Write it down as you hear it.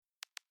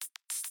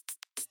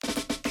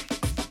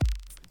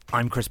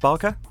I'm Chris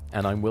Barker.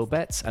 And I'm Will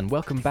Betts, and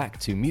welcome back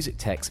to Music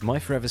Tech's My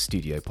Forever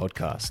Studio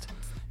podcast.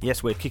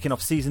 Yes, we're kicking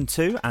off Season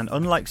 2, and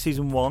unlike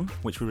Season 1,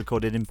 which we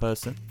recorded in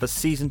person, for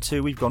Season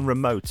 2 we've gone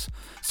remote.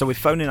 So we're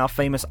phoning our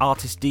famous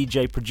artist,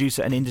 DJ,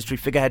 producer and industry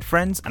figurehead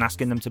friends and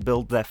asking them to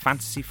build their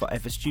Fantasy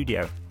Forever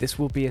studio. This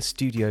will be a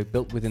studio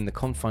built within the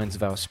confines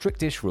of our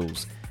strictish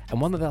rules,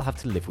 and one that they'll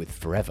have to live with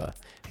forever,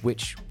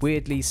 which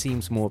weirdly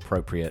seems more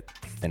appropriate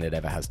than it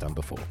ever has done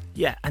before.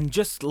 Yeah, and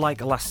just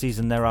like last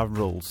season, there are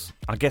rules.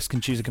 Our guests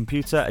can choose a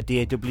computer, a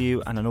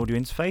DAW and an audio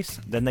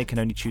interface. Then they can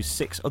only choose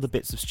 6 other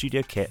bits of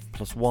studio kit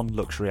plus 1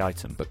 luxury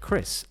item. But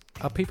Chris,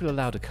 are people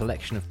allowed a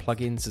collection of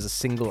plugins as a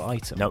single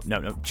item? No.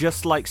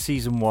 Just like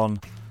Season 1,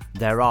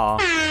 there are...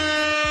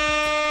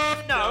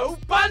 No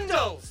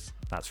bundles!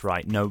 That's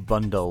right, no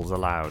bundles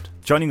allowed.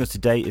 Joining us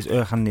today is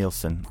Urhan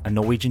Nielsen, a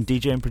Norwegian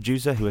DJ and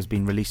producer who has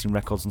been releasing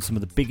records on some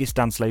of the biggest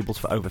dance labels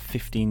for over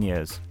 15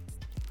 years.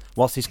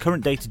 Whilst his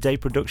current day-to-day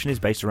production is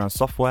based around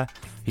software,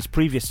 his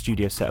previous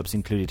studio setups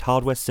included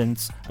hardware,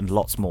 synths, and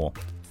lots more.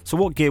 So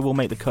what gear will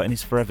make the cut in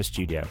his Forever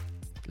studio?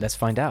 Let's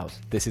find out.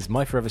 This is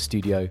My Forever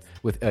Studio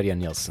with Örjan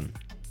Nielsen.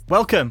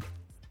 Welcome!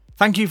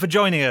 Thank you for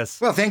joining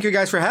us. Well, thank you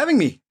guys for having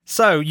me.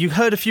 So, you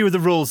heard a few of the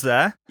rules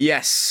there.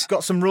 Yes.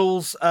 Got some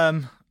rules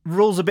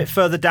a bit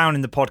further down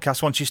in the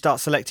podcast once you start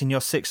selecting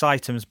your 6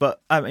 items.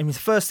 But the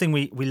first thing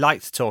we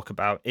like to talk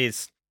about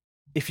is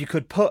if you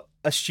could put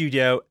a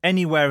studio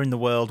anywhere in the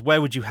world,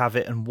 where would you have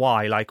it and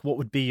why? Like, what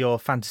would be your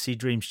fantasy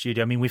dream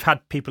studio? I mean, we've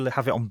had people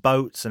have it on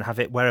boats and have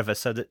it wherever,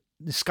 so that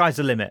the sky's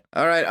the limit.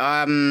 All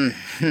right.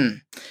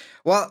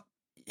 Well,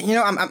 you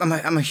know,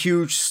 I'm a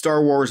huge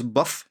Star Wars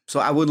buff, so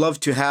I would love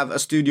to have a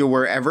studio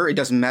wherever. It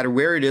doesn't matter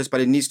where it is,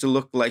 but it needs to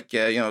look like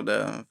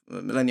the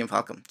Millennium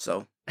Falcon.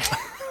 So.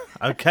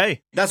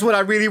 Okay. That's what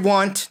I really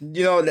want.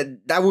 You know,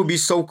 that would be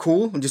so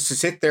cool, just to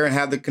sit there and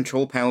have the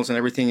control panels and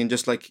everything, and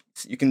just like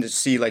you can just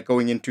see like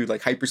going into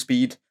like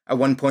hyperspeed at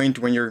one point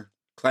when your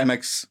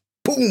climax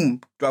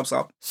boom drops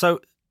off. So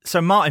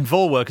Martin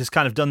Vorwerk has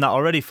kind of done that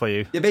already for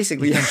you. Yeah,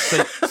 basically.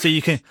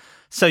 Yeah.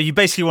 So you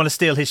basically want to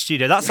steal his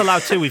studio. That's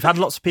allowed too. We've had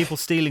lots of people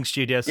stealing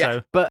studios. Yeah.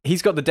 So, But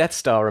he's got the Death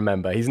Star,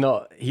 remember? He's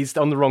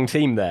on the wrong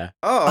team there.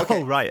 Oh, okay.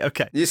 Oh, right.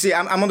 Okay. You see,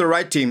 I'm on the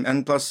right team,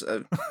 and plus,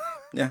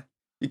 yeah,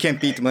 you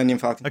can't beat the Millennium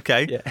Falcon.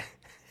 Okay. Yeah.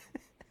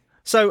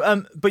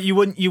 So, but you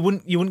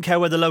wouldn't care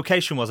where the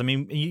location was. I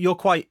mean, you're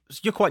quite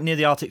near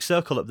the Arctic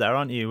Circle up there,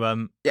 aren't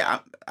you? Yeah,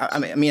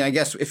 I mean, I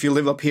guess if you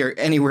live up here,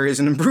 anywhere is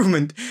an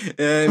improvement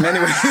in many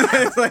ways,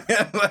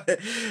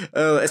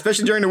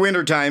 especially during the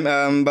winter time.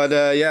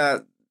 Yeah,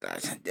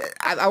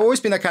 I've always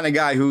been that kind of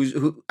guy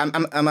who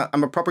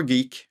I'm a proper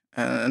geek,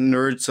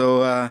 nerd.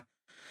 So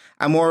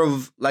I'm more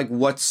of like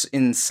what's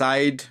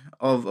inside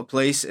of a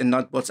place and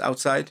not what's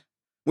outside.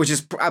 Which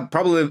is, I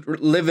probably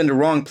live in the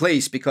wrong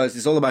place because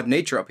it's all about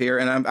nature up here.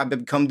 And I've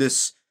become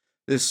this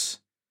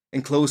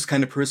enclosed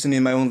kind of person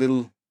in my own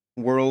little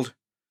world.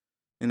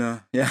 You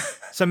know, yeah.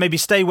 So maybe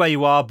stay where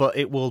you are, but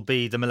it will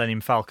be the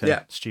Millennium Falcon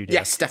studio.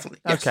 Yes, definitely.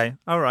 Yes. Okay,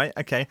 all right,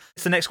 okay.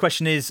 So the next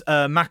question is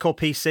Mac or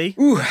PC?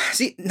 Ooh,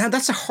 see, now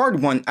that's a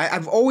hard one.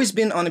 I've always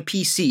been on a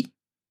PC.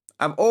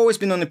 I've always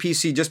been on a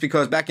PC just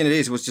because back in the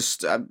days it was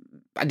just, I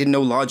didn't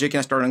know Logic and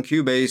I started on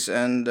Cubase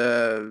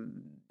and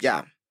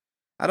yeah,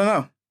 I don't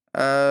know.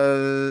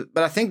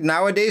 But I think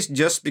nowadays,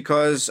 just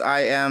because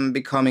I am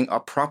becoming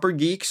a proper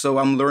geek, so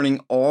I'm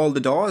learning all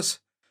the DAWs,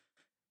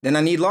 then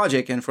I need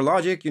Logic, and for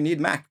Logic, you need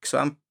Mac. So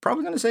I'm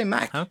probably going to say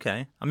Mac.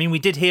 Okay. I mean, we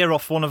did hear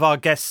off one of our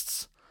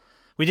guests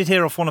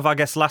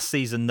last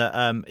season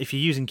that if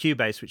you're using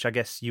Cubase, which I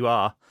guess you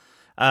are,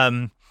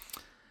 that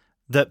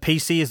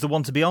PC is the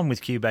one to be on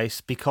with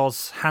Cubase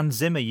because Hans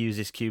Zimmer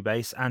uses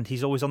Cubase, and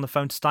he's always on the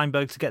phone to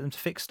Steinberg to get them to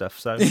fix stuff.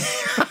 So.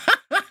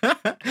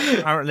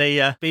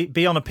 Apparently,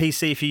 be on a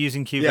PC if you're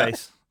using Cubase. Yeah.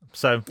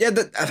 So yeah,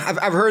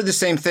 I've heard the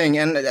same thing.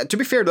 And to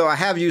be fair, though, I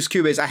have used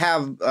Cubase. I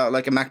have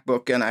like a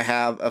MacBook and I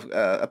have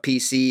a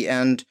PC,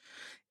 and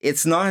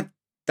it's not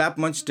that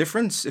much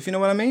difference, if you know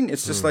what I mean.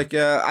 It's just like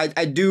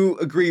I do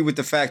agree with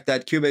the fact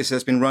that Cubase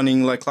has been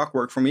running like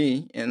clockwork for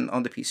me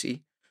on the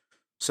PC.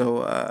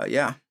 So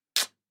yeah,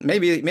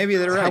 maybe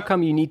they're right. How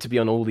come you need to be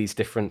on all these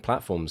different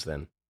platforms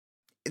then?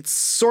 It's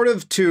sort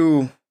of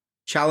to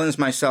challenge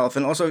myself,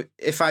 and also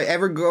if I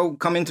ever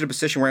come into the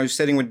position where I'm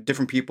sitting with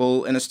different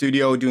people in a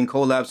studio doing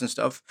collabs and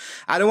stuff,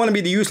 I don't want to be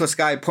the useless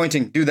guy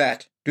pointing, do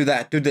that, do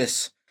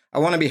this. I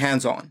want to be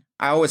hands-on.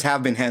 I always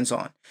have been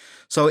hands-on.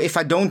 So if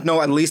I don't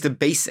know at least the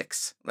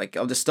basics, like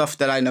of the stuff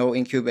that I know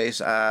in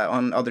Cubase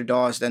on other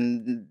DAWs,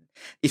 then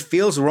it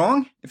feels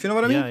wrong, if you know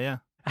what I mean. Yeah.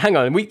 Hang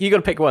on, you got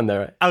to pick one there.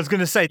 Right? I was going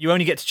to say, you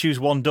only get to choose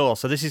one DAW,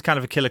 so this is kind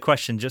of a killer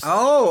question.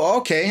 Oh,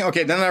 okay.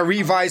 Then I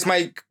revise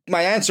my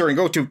answer and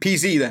go to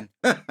PC then.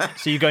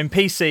 So you're going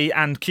PC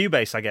and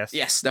Cubase, I guess?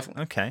 Yes,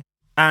 definitely. Okay.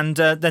 And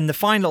then the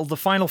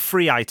final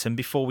free item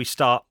before we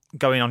start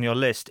going on your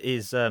list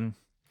is audio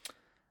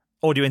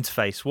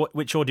interface.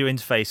 Which audio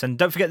interface? And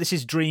don't forget, this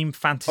is Dream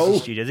Fantasy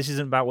Studio. This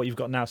isn't about what you've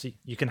got now, so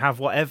you can have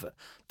whatever.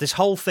 This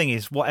whole thing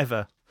is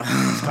whatever.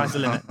 Sky's the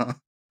limit.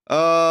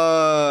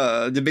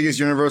 The biggest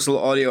universal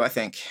audio, I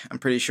think. I'm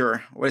pretty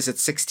sure. What is it,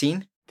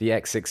 16? The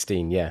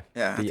X16, yeah.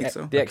 Yeah, I think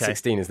so. The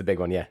X16 is the big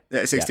one, yeah.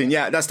 Yeah, 16.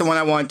 Yeah, that's the one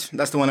I want.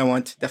 That's the one I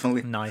want,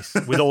 definitely. Nice.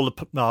 With all the...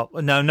 No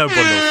bundles. No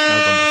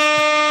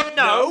bundles.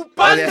 No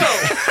bundle!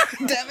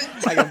 Damn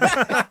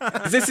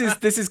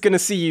it! This is going to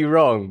see you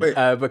wrong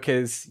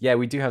because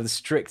we do have the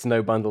strict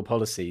no bundle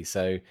policy,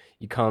 so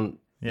you can't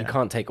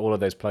take all of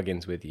those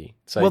plugins with you.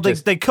 So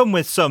they come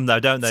with some though,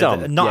 don't they?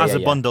 Some. Not as a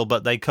bundle,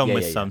 but they come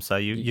with some, so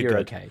you're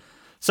good. Okay.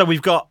 So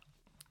we've got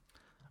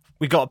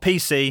a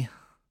PC.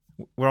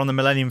 We're on the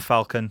Millennium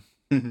Falcon.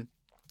 We're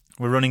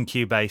running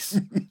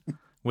Cubase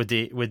with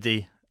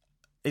the.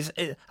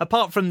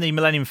 Apart from the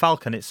Millennium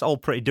Falcon, it's all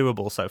pretty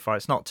doable so far.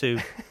 It's not too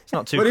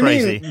What do you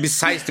crazy. mean,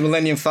 besides the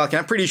Millennium Falcon?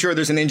 I'm pretty sure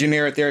there's an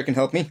engineer out there who can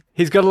help me.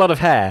 He's got a lot of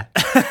hair.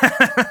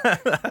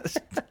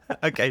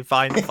 Okay,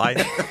 fine.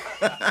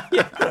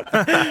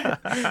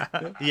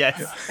 Yes.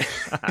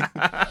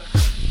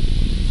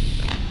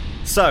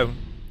 So,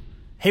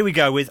 here we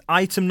go with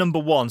item number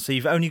 1. So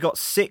you've only got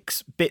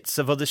 6 bits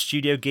of other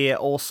studio gear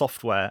or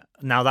software.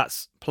 Now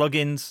that's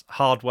plugins,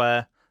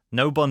 hardware,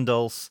 no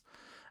bundles,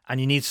 and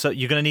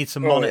you're going to need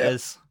some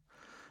monitors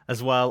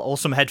as well, or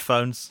some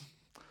headphones.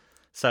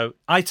 So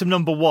item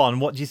number 1,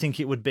 what do you think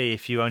it would be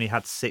if you only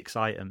had 6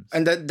 items?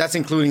 And that's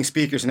including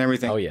speakers and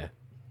everything. Oh yeah,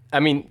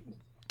 I mean,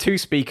 2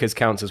 speakers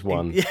counts as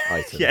one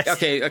item. Yes.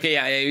 Okay,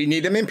 yeah, you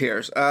need them in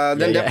pairs.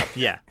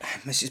 Yeah.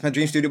 This is my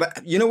dream studio,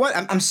 but you know what?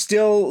 I'm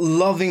still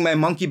loving my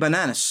Monkey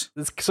Bananas.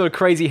 It's sort of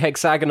crazy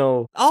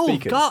hexagonal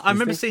speakers. God, I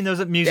remember seeing those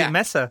at Music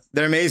Messa.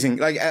 They're amazing.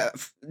 Like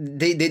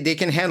they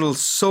can handle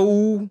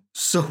so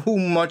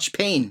much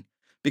pain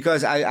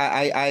because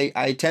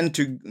I tend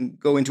to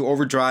go into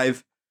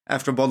overdrive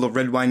after a bottle of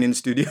red wine in the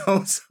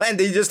studios, and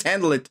they just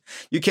handle it.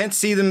 You can't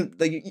see them.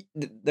 Like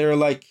they're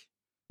like.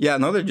 Yeah,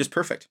 no, they're just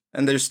perfect.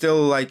 And they're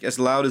still like as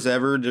loud as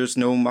ever. There's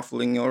no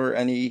muffling or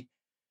any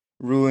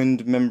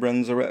ruined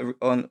membranes or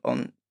on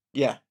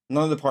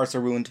none of the parts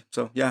are ruined.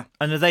 So yeah.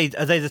 And are they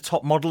the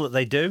top model that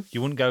they do? You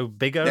wouldn't go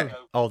bigger? Yeah.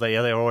 Oh,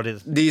 they're already.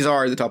 These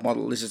are the top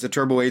model. This is the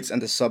Turbo 8s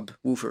and the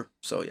subwoofer.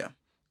 So yeah.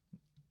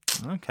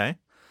 Okay.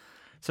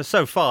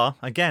 So far,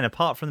 again,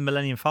 apart from the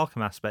Millennium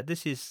Falcon aspect,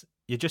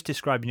 you're just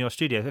describing your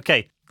studio.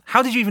 Okay.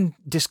 How did you even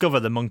discover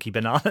the Monkey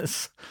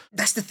Bananas?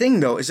 That's the thing,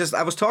 though. It's just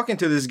I was talking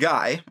to this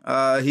guy.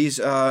 He's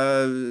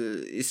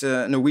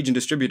a Norwegian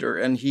distributor,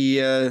 and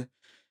he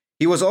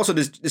was also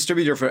the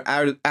distributor for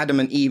Adam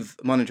and Eve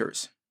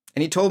monitors.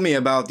 And he told me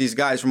about these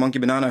guys from Monkey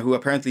Banana who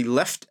apparently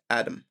left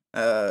Adam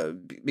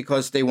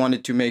because they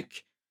wanted to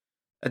make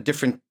a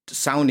different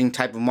sounding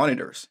type of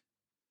monitors.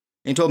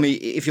 And he told me,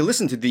 if you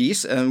listen to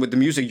these and with the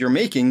music you're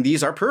making,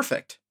 these are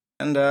perfect.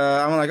 And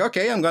I'm like,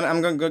 okay, I'm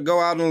gonna go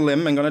out on a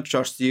limb. I'm gonna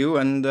trust you,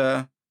 and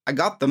I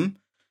got them.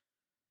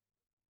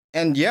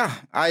 And yeah,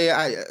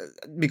 I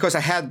because I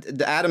had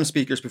the Adam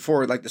speakers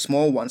before, like the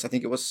small ones. I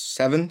think it was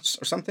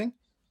 7s or something.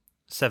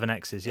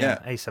 7Xs, yeah.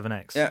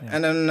 A7X. Yeah,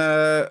 and then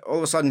all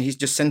of a sudden he's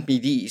just sent me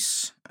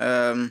these,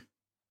 and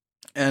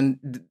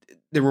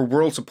they were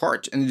worlds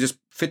apart, and it just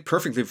fit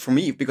perfectly for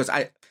me because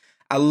I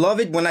love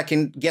it when I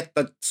can get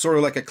that sort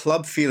of like a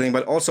club feeling,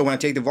 but also when I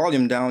take the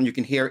volume down, you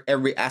can hear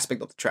every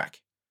aspect of the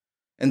track.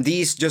 And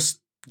these just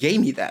gave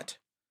me that.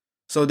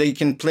 So they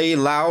can play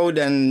loud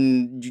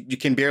and you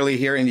can barely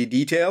hear any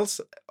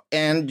details.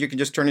 And you can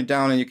just turn it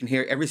down and you can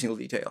hear every single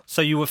detail.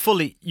 So you were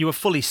fully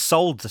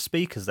sold the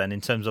speakers then,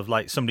 in terms of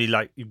like somebody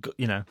like,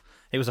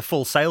 it was a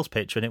full sales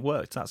pitch and it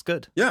worked. That's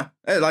good. Yeah.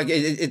 Like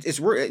it's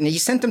work. And he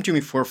sent them to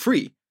me for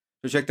free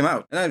to check them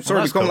out. And I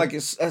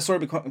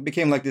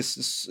became like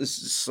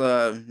this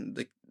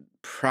like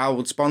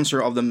proud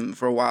sponsor of them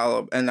for a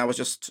while. And I was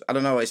just, I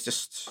don't know,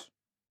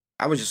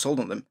 I was just sold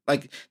on them.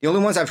 Like, the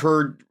only ones I've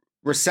heard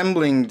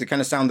resembling the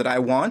kind of sound that I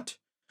want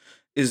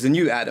is the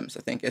new Adams, I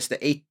think. It's the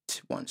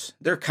 8 ones.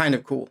 They're kind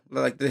of cool.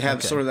 Like, they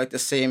have sort of like the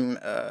same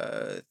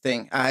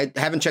thing. I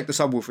haven't checked the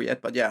subwoofer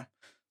yet, but yeah.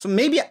 So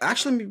maybe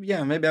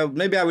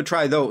I would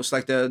try those,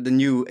 like the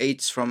new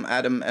 8s from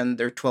Adam and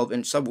their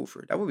 12-inch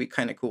subwoofer. That would be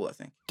kind of cool, I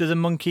think. Do the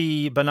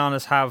Monkey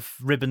Bananas have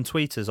ribbon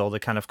tweeters or the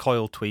kind of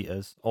coil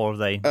tweeters, or are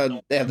they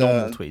have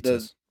normal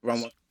tweeters?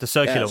 The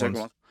circular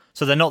ones.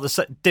 So they're not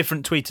the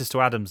different tweeters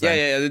to Adams then?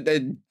 Yeah,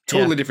 they're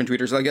totally different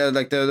tweeters.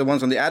 Like the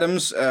ones on the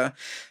Adams,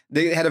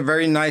 they had a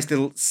very nice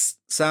little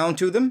sound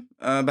to them,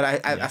 but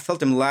I felt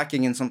them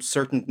lacking in some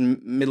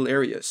certain middle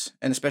areas,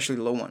 and especially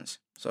the low ones.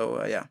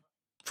 So yeah,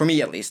 for me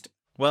at least.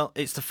 Well,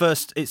 it's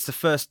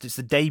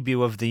the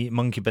debut of the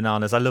Monkey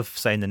Bananas. I love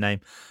saying the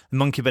name, the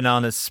Monkey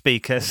Bananas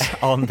speakers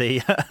on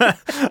the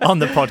on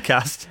the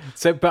podcast.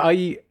 So, but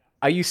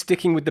are you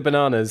sticking with the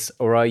bananas,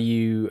 or are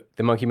you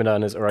the Monkey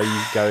Bananas, or are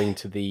you going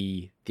to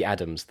the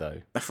Adams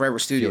though? A Forever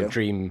Studio.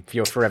 For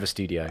your Forever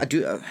Studio. I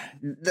do.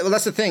 Well,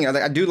 that's the thing.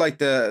 I do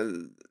like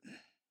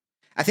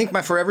I think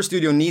my Forever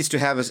Studio needs to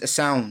have a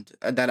sound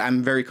that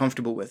I'm very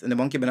comfortable with, and the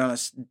Monkey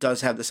Bananas does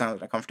have the sound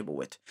that I'm comfortable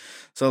with.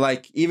 So,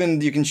 like, even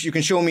you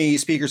can show me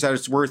speakers that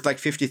it's worth like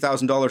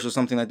 $50,000 or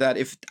something like that.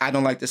 If I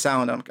don't like the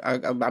sound,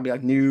 I'll be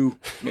like, no.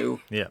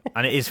 Yeah,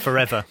 and it is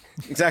forever.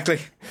 Exactly.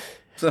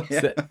 So,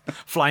 yeah.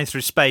 Flying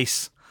through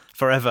space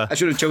forever. I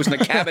should have chosen a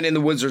cabin in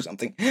the woods or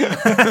something.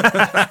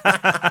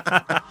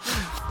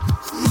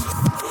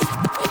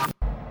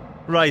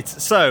 Right,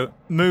 so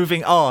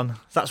moving on.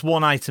 That's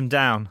one item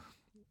down.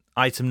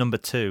 Item number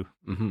 2.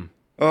 Mm-hmm.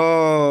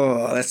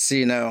 Oh, let's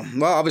see now.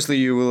 Well, obviously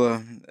you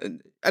will.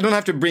 I don't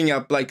have to bring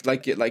up like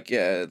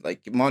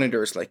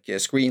monitors,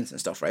 screens and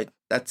stuff, right?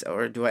 That's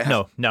or do I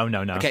have? No.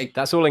 Okay,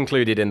 That's all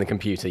included in the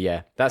computer.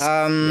 Yeah, that's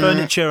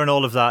Furniture and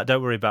all of that.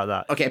 Don't worry about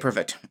that. okay,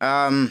 perfect.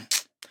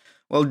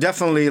 Well,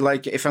 definitely.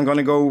 Like, if I'm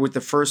gonna go with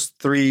the first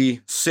 3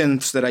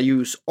 synths that I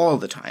use all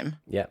the time,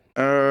 yeah.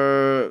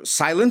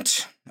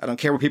 Silent. I don't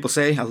care what people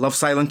say. I love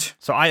Silent.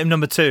 So item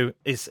number 2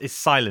 is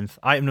Sylenth.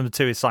 Item number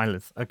 2 is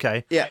Sylenth.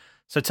 Okay. Yeah.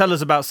 So tell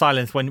us about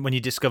Sylenth when you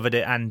discovered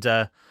it, and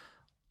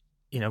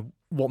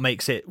what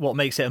makes it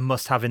a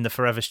must-have in the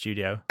Forever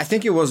Studio. I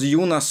think it was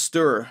Jonas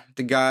Stur,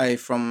 the guy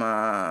from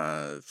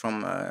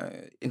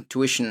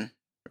Intuition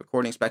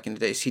Recordings back in the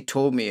days. He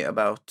told me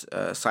about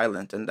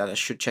Silent and that I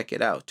should check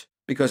it out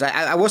because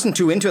I wasn't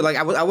too into it. Like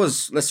I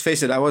was. Let's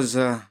face it, I was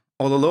all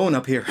alone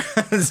up here.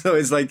 So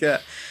it's like.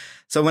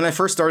 So when I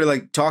first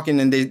started talking,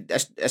 and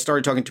I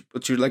started talking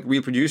to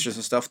real producers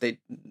and stuff, they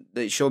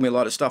showed me a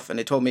lot of stuff, and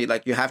they told me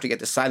you have to get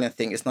the Silent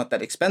thing. It's not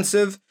that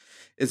expensive,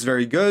 it's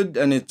very good,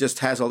 and it just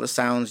has all the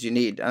sounds you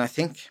need. And I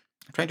think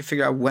I'm trying to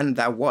figure out when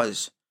that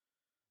was.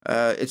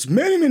 It's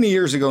many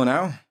years ago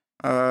now,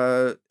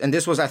 and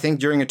this was I think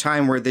during a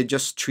time where they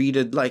just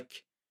treated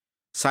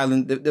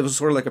Silent. It was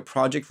sort of like a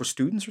project for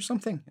students or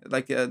something.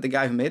 The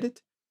guy who made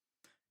it,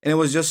 and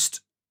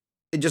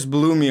it just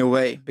blew me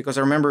away because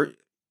I remember.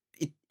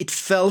 It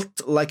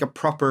felt like a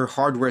proper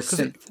hardware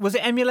synth. Was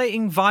it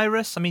emulating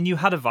Virus? I mean, you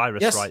had a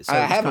Virus, yes, right? So I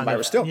have a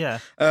Virus still. Yeah.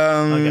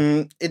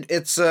 Okay.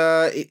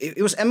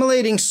 It was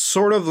emulating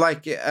sort of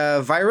like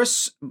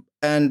Virus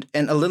and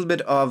a little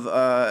bit of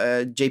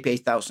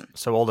JP8000.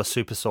 So all the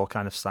Super Saw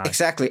kind of style.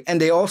 Exactly. And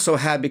they also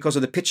had, because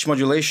of the pitch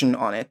modulation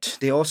on it,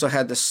 they also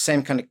had the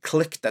same kind of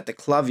click that the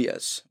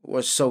Claviers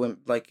was so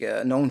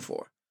known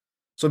for.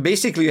 So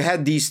basically you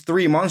had these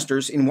 3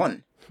 monsters in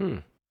one.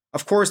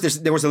 Of course,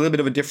 there was a little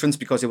bit of a difference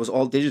because it was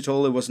all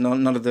digital. It was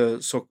none of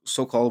the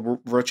so-called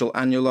virtual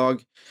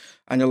analog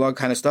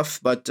kind of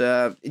stuff. But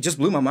it just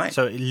blew my mind.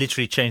 So it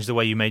literally changed the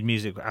way you made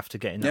music after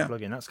getting that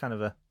plugin. That's kind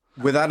of a...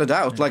 Without a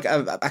doubt.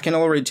 Yeah. I can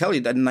already tell you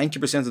that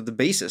 90% of the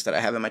basses that I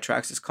have in my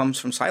tracks comes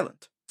from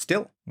Silent.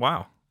 Still.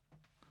 Wow.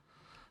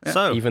 Yeah.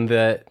 So even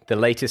the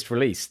latest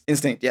release.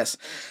 Instinct, yes.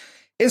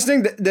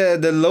 Instinct,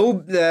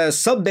 the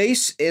sub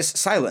bass is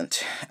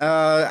Silent.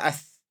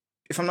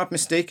 If I'm not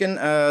mistaken,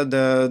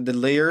 the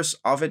layers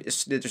of it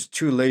there's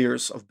 2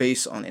 layers of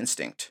bass on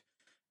Instinct,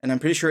 and I'm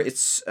pretty sure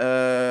it's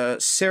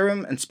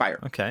Serum and Spire.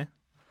 Okay,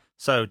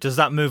 so does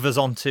that move us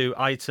on to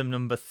item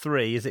number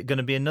 3? Is it going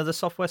to be another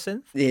software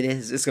synth? It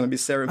is. It's going to be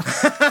Serum.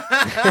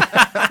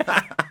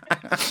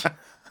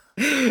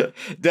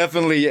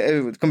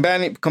 Definitely,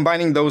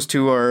 combining those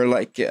 2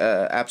 are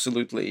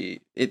absolutely.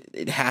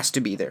 It has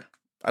to be there.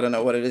 I don't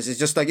know what it is. It's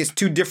just it's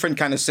 2 different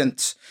kind of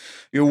synths.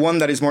 You're one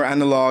that is more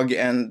analog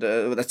and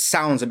that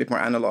sounds a bit more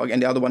analog,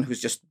 and the other one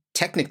who's just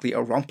technically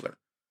a Rumpler.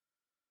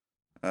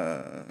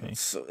 Okay.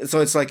 So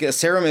it's a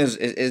Serum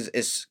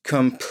is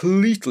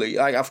completely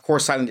of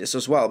course Silent is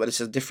as well, but it's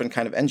a different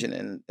kind of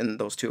engine in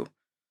those 2.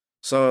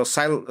 So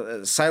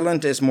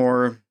Silent is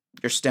more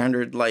your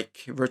standard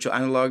virtual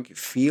analog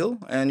feel,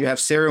 and you have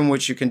Serum,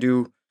 which you can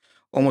do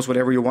almost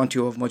whatever you want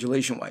to of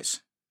modulation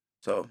wise.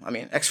 So I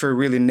mean, Xfer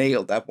really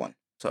nailed that one.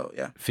 So,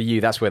 yeah. For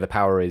you, that's where the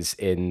power is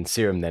in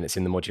Serum, then? It's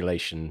in the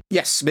modulation?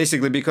 Yes,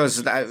 basically,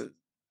 because I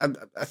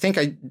think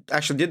I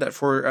actually did that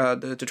for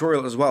the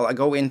tutorial as well. I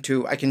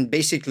can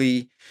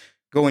basically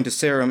go into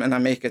Serum and I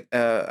make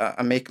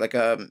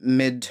a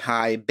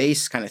mid-high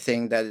bass kind of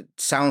thing that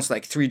sounds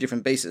like 3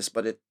 different basses,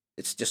 but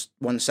it's just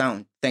one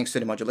sound, thanks to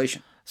the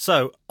modulation.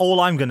 So, all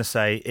I'm going to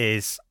say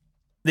is,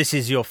 this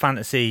is your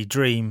fantasy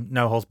dream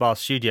No Holds Barred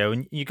studio,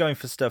 and you're going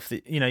for stuff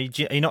that,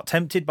 you're not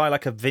tempted by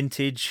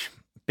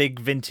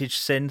big vintage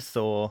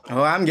synth or...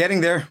 Oh, I'm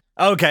getting there.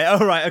 Okay,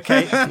 all right,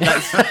 okay.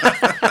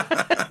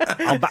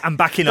 I'm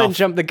backing off. Don't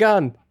jump the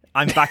gun.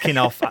 I'm backing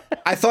off.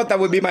 I thought that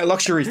would be my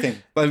luxury thing,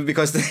 but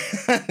because...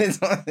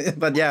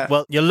 but yeah.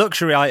 Well, your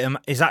luxury item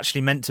is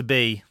actually meant to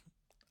be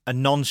a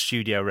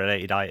non-studio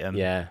related item.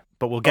 Yeah.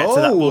 But we'll get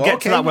to that. We'll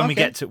get to that when we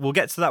get to. We'll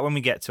get to that when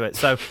we get to it.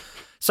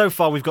 So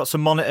far we've got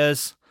some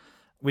monitors,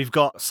 we've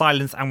got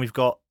Sylenth, and we've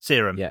got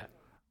Serum. Yeah.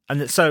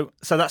 And so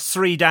that's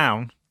 3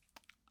 down.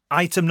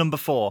 Item number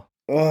 4.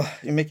 Oh,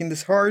 you're making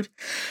this hard.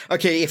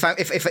 Okay, if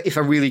I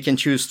really can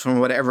choose from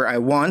whatever I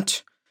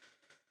want.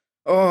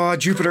 Oh,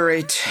 Jupiter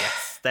 8.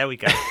 Yes, there we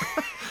go.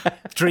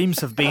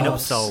 Dreams have been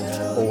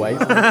upsold. Always.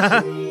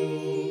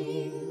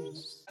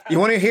 You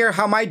want to hear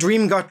how my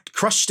dream got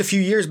crushed a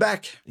few years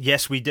back?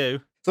 Yes, we do.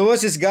 So there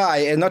was this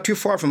guy, not too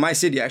far from my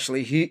city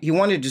actually. He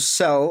wanted to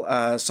sell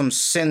some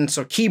synths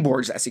or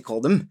keyboards, as he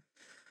called them,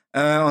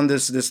 on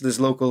this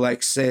local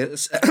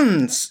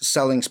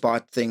selling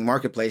spot thing,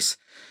 marketplace.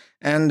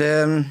 And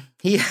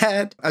he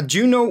had a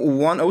Juno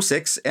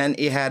 106 and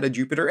he had a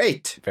Jupiter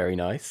 8. Very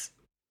nice.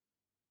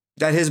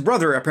 that his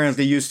brother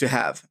apparently used to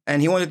have,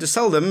 and he wanted to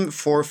sell them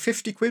for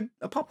 50 quid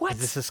a pop. What? Is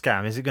this a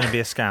scam? Is it going to be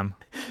a scam?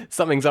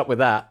 Something's up with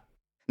that.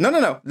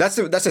 No. That's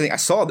the thing. I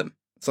saw them.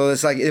 So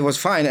it's like, it was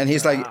fine. And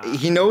he's like,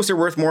 he knows they're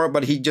worth more,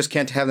 but he just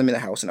can't have them in the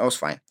house. And I was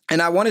fine.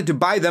 And I wanted to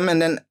buy them. And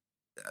then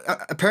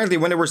apparently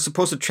when they were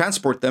supposed to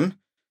transport them,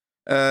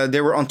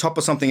 they were on top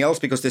of something else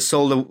because they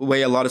sold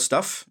away a lot of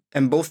stuff.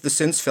 And both the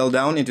synths fell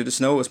down into the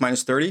snow. It was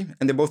 -30.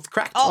 And they both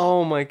cracked.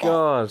 Oh my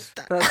God.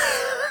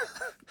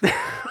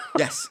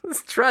 Yes.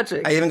 That's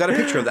tragic. I even got a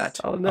picture of that.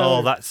 Oh, no.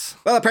 Oh, that's...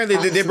 Well,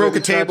 apparently they broke a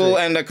table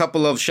tragic. and a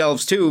couple of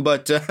shelves too,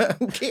 but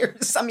who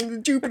cares? I mean, the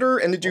Jupiter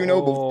and the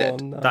Juno both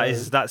dead. No.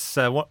 That's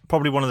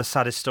probably one of the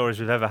saddest stories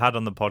we've ever had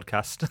on the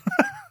podcast.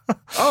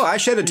 Oh, I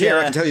shed a tear,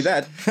 I can tell you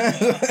that.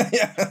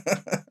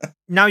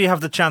 Now you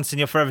have the chance in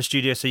your Forever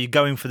Studio, so you're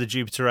going for the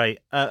Jupiter 8.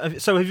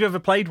 So have you ever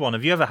played one?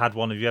 Have you ever had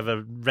one? Have you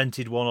ever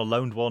rented one or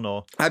loaned one?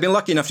 Or I've been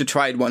lucky enough to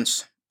try it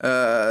once.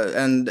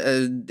 And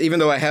even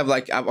though I have,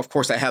 like, of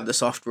course I have the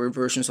software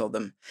versions of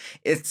them,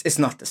 it's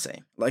not the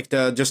same. Like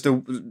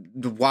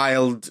the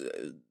wild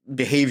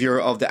behavior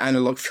of the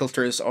analog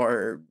filters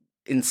are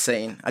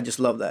insane. I just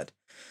love that.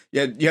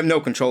 Yeah, you have no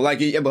control. Like,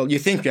 well, you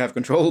think you have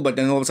control, but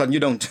then all of a sudden you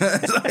don't.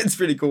 It's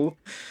pretty cool.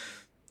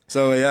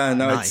 So yeah,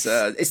 no, nice.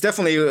 It's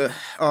definitely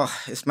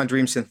it's my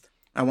dream synth.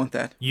 I want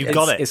that. You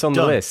got it. It's on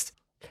Done. the list.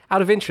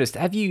 Out of interest,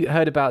 have you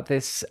heard about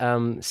this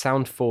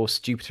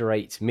Soundforce Jupiter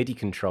 8 MIDI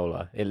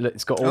controller?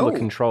 It's got all the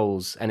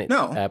controls, and it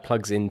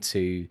plugs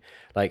into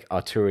like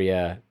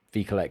Arturia,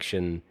 V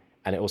Collection,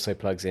 and it also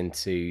plugs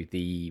into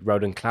the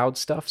Roland Cloud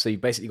stuff. So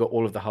you've basically got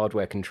all of the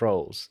hardware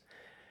controls.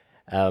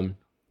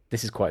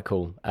 This is quite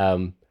cool.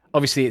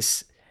 Obviously,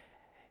 it's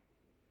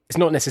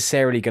not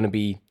necessarily going to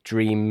be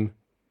dream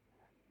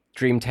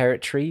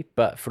territory,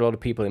 but for a lot of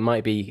people, it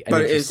might be an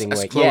interesting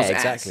way. Yeah,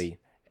 exactly.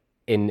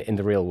 In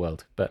the real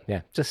world, but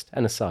yeah, just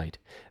an aside.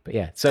 But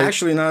yeah, so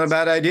actually not a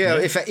bad idea.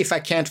 If I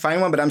can't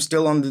find one, but I'm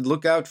still on the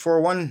lookout for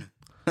one.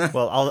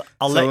 Well,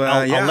 I'll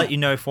let you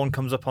know if one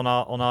comes up on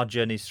our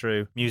journeys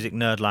through Music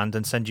Nerdland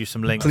and send you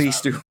some links. Please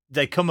do.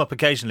 They come up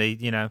occasionally,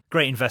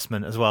 great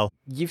investment as well.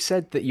 You've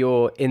said that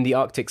you're in the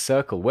Arctic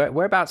Circle.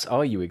 Whereabouts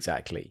are you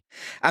exactly?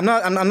 I'm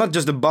not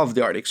just above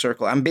the Arctic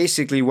Circle. I'm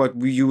basically what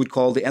you would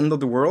call the end of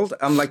the world.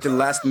 I'm like the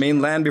last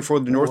mainland before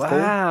the North Pole.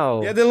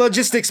 Wow. Yeah, the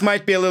logistics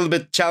might be a little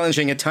bit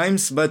challenging at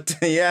times, but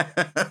yeah.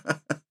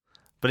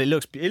 But it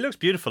looks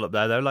beautiful up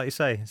there, though. Like you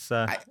say, it's,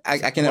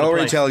 I can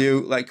already tell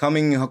you, like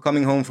coming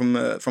home from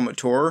a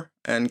tour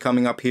and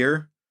coming up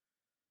here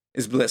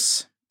is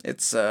bliss.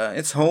 It's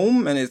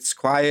home, and it's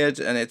quiet,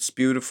 and it's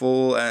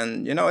beautiful,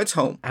 and it's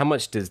home. How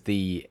much does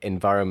the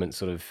environment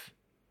sort of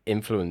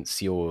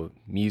influence your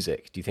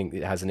music? Do you think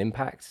it has an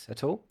impact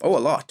at all? Oh,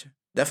 a lot,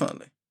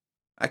 definitely.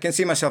 I can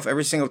see myself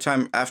every single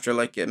time after,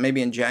 like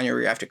maybe in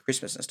January after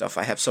Christmas and stuff.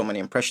 I have so many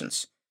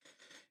impressions.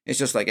 It's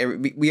just like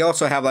we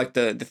also have like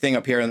the thing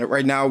up here, and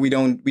right now we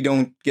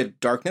don't get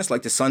darkness.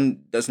 Like the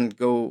sun doesn't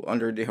go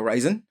under the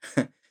horizon.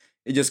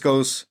 It just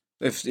goes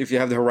if you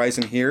have the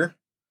horizon here,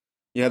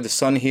 you have the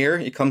sun here.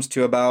 It comes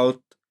to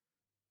about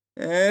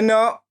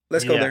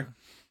let's go there.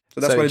 So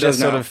that's what it does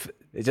now.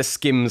 It just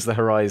skims the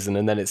horizon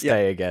and then it's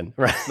day again.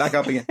 Right, back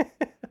up again.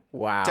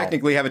 Wow.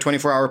 Technically, have a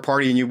 24-hour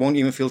party and you won't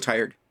even feel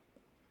tired.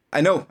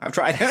 I know. I've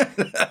tried.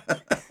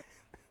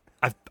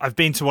 I've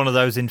been to one of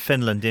those in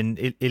Finland, in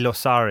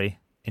Ilosari.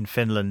 In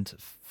Finland,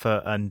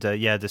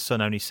 the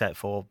sun only set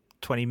for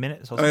 20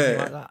 minutes or something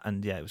like that,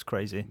 and it was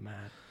crazy.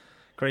 Mad.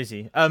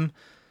 Crazy.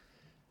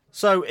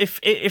 So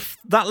if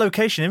that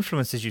location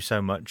influences you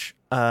so much,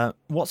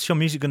 what's your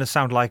music going to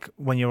sound like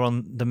when you're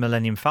on the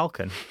Millennium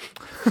Falcon,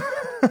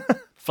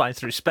 flying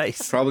through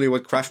space? Probably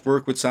what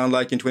Kraftwerk would sound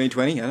like in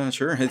 2020. I'm not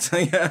sure. It's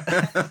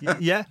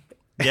yeah,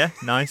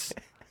 nice.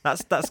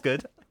 That's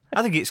good.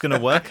 I think it's going to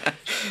work.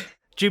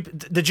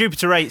 The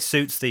Jupiter 8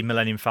 suits the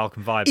Millennium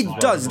Falcon vibe. It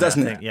does,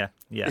 doesn't it? Yeah.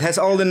 It has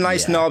all the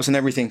nice knobs and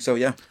everything, so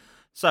yeah.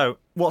 So,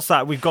 what's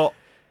that? We've got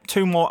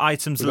 2 more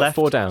items left.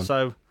 4 down.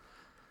 So,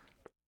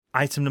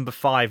 item number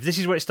 5. This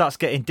is where it starts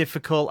getting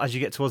difficult as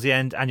you get towards the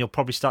end, and you'll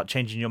probably start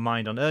changing your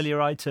mind on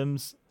earlier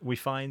items, we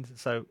find.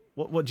 So,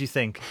 what do you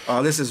think?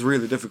 Oh, this is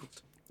really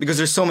difficult. Because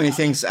there's so many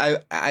things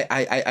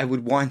I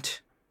would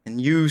want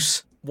and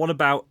use. What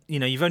about,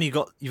 you've only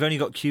got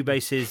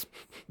Cubase's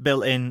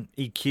built-in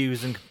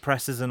EQs and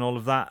compressors and all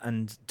of that,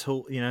 and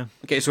tool,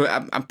 Okay, so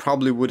I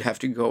probably would have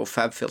to go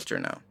FabFilter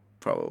now,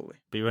 probably.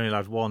 But you're only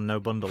allowed 1, no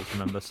bundles,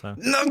 remember? So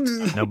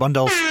no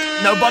bundles,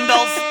 no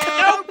bundles,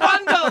 no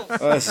bundles.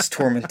 Oh, this is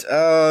torment.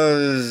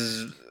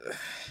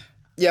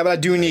 Yeah, but I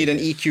do need an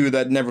EQ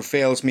that never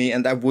fails me,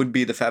 and that would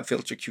be the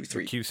FabFilter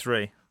Q3.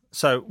 Q3.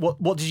 So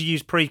what did you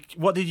use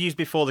What did you use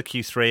before the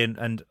Q3,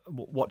 and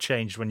what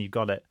changed when you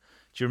got it?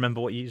 Do you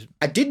remember what you used?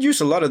 I did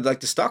use a lot of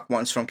like the stock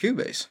ones from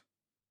Cubase.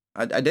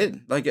 I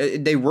did. Like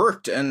they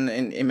worked in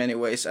many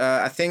ways.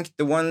 I think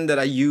the one that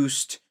I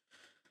used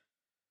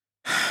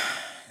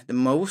the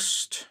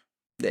most,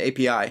 the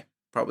API,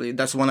 probably.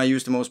 That's the one I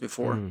used the most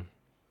before.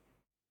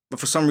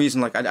 But for some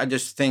reason, like I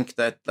just think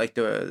that like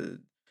the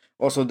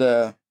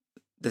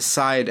the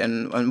side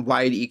and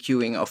wide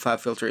EQing of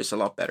FabFilter is a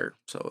lot better.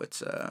 So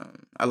it's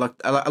I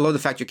love the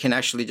fact you can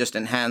actually just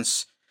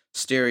enhance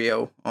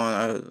stereo on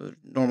a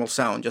normal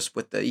sound just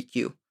with the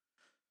EQ.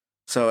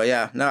 So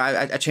yeah, no,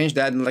 I changed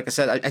that, and like I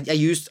said,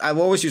 I've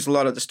always used a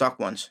lot of the stock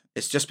ones.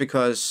 It's just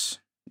because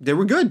they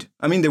were good.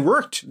 I mean, they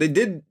worked. They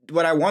did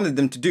what I wanted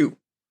them to do.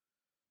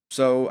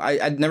 So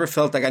I never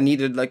felt like I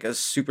needed like a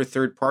super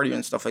third party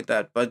and stuff like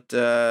that. But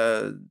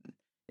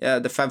yeah,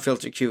 the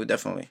FabFilter Q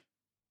definitely.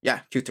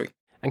 Yeah, Q3.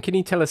 And can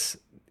you tell us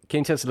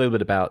a little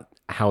bit about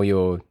how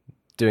you're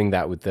doing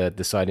that with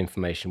the side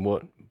information?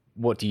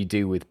 What do you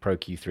do with Pro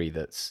Q3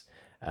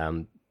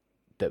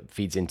 that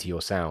feeds into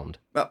your sound?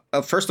 Well,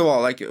 first of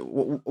all, like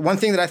one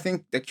thing that I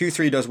think that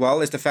Q3 does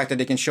well is the fact that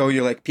they can show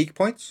you like peak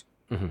points.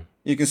 Mm-hmm.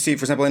 You can see,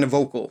 for example, in a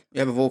vocal, you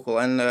have a vocal,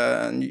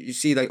 and you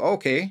see like,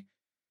 okay,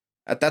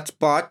 at that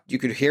spot you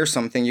could hear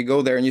something. You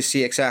go there and you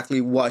see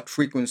exactly what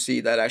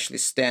frequency that actually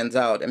stands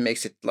out and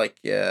makes it like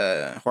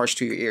harsh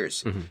to your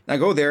ears. Mm-hmm. And I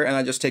go there and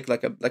I just take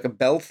like a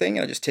bell thing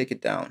and I just take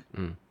it down.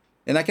 Mm.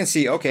 And I can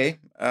see, okay,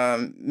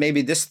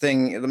 maybe this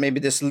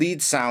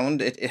lead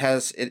sound,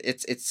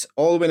 it's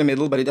all the way in the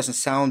middle, but it doesn't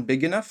sound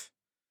big enough.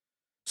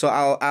 So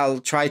I'll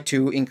try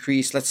to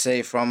increase, let's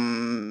say,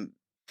 from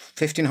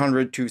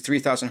 1500 to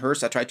 3000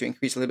 hertz. I try to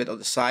increase a little bit of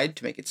the side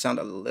to make it sound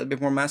a little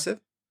bit more massive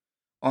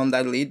on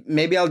that lead.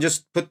 Maybe I'll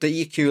just put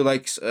the EQ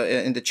like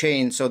in the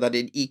chain so that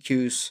it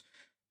EQs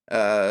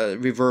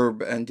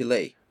reverb and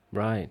delay.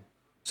 Right.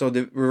 So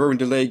the reverb and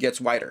delay gets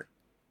wider.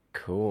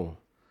 Cool.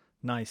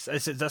 Nice.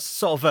 That's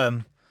sort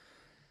of,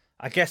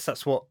 I guess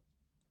that's what,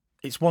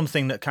 it's one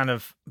thing that kind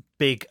of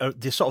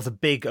the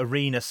big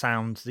arena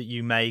sound that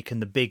you make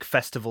and the big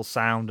festival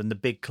sound and the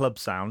big club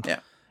sound.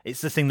 Yeah.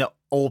 It's the thing that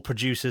all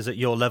producers at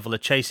your level are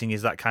chasing,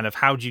 is that kind of,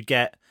 how do you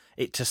get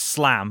it to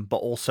slam, but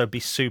also be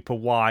super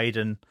wide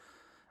and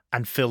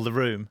fill the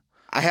room?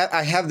 I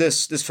have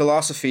this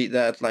philosophy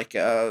that like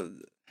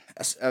an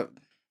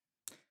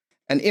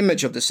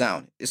image of the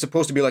sound is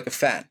supposed to be like a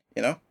fan,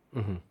 you know?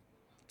 Mm-hmm.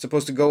 It's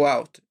supposed to go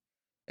out.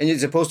 And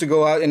it's supposed to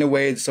go out in a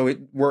way so it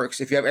works.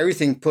 If you have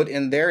everything put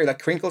in there,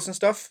 like crinkles and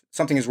stuff,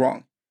 something is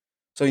wrong.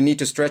 So you need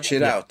to stretch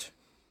it out.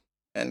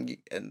 And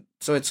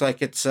so it's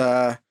like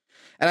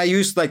and I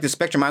use like the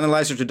spectrum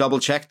analyzer to double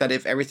check that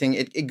if everything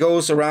it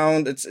goes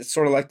around, it's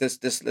sort of like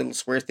this little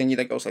square thingy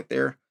that goes like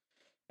there.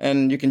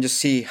 And you can just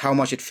see how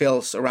much it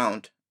fills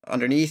around,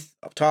 underneath,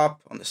 up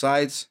top, on the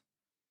sides.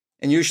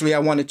 And usually I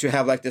want it to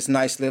have like this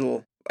nice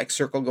little like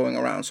circle going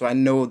around, so I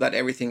know that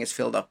everything is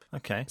filled up.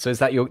 Okay. So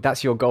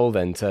that's your goal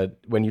then, to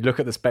when you look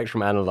at the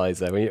spectrum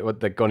analyzer,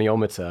 the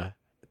goniometer,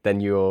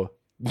 then you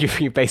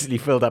basically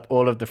filled up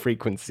all of the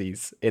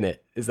frequencies in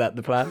it. Is that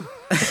the plan?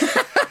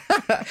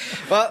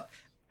 Well,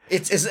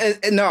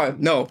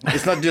 no,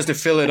 it's not just to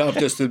fill it up,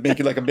 just to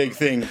make it like a big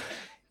thing.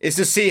 It's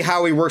to see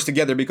how it works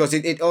together, because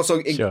it also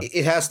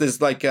has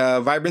this like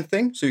vibrant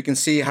thing, so you can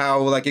see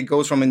how like it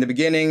goes from in the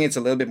beginning, it's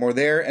a little bit more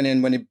there, and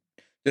then when it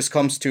just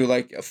comes to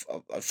like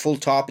a full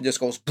top, it just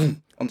goes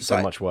boom on the side.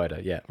 So much wider.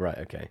 Yeah, right,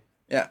 okay.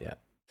 Yeah.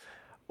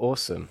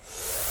 Awesome.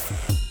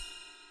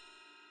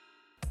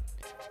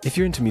 If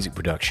you're into music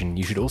production,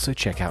 you should also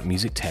check out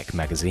Music Tech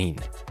magazine.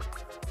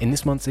 In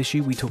this month's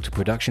issue, we talk to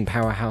production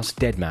powerhouse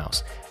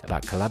deadmau5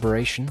 about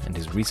collaboration and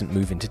his recent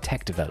move into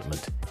tech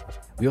development.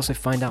 We also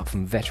find out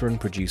from veteran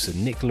producer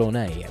Nick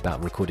Launay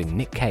about recording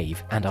Nick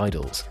Cave and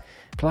Idols.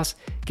 Plus,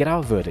 get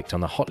our verdict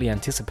on the hotly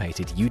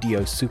anticipated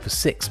UDO Super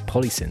 6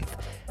 polysynth,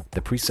 the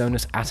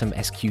PreSonus Atom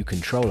SQ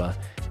controller,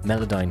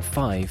 Melodyne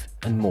 5,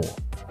 and more.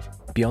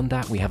 Beyond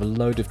that, we have a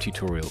load of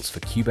tutorials for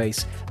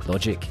Cubase,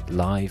 Logic,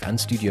 Live, and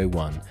Studio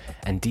One,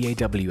 and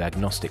DAW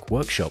agnostic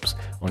workshops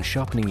on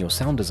sharpening your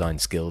sound design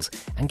skills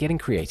and getting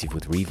creative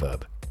with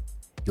reverb.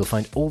 You'll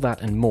find all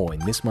that and more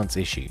in this month's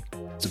issue.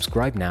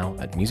 Subscribe now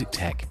at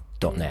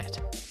musictech.net.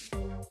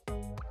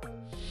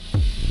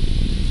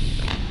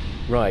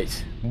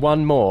 Right,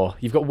 one more.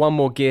 You've got one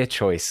more gear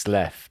choice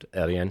left,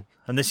 Örjan.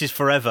 And this is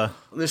forever.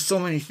 There's so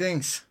many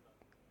things.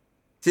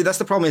 See, that's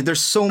the problem.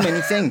 There's so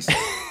many things.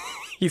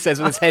 He says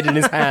with his head in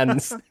his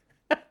hands.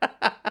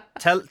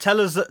 Tell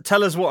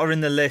us what are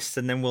in the list,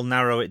 and then we'll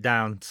narrow it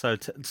down so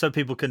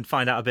people can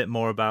find out a bit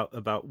more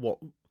about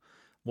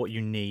what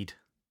you need.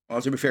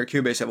 Well, to be fair,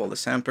 Cubase have all the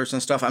samplers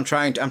and stuff. I'm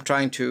trying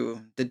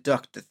to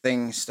deduct the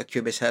things that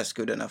Cubase has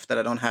good enough that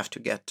I don't have to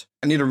get.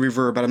 I need a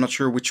reverb, but I'm not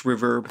sure which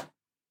reverb.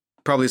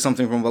 Probably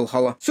something from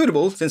Valhalla.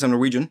 Suitable, since I'm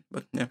Norwegian,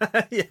 but yeah.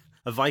 Yeah,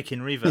 a Viking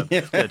reverb. Yeah.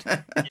 That's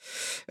good.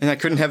 And I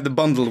couldn't have the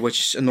bundle,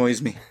 which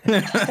annoys me.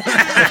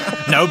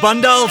 No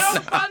bundles!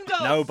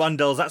 No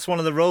bundles. That's one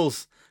of the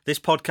rules. This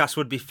podcast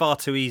would be far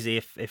too easy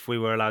if we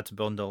were allowed to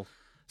bundle.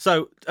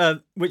 So,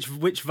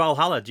 which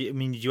Valhalla? Do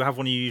you have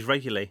one you use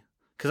regularly?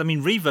 Because,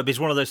 reverb is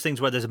one of those things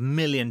where there's a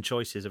million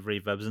choices of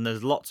reverbs, and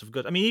there's lots of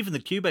good... even the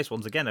Cubase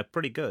ones, again, are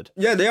pretty good.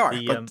 Yeah, they are,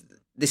 but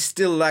they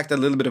still lack a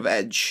little bit of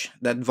edge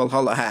that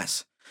Valhalla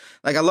has.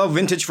 Like, I love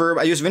Vintage Verb.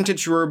 I use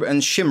Vintage Verb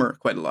and Shimmer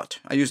quite a lot.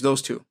 I use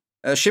those two.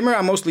 Shimmer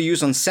I mostly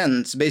use on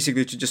sends,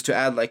 basically to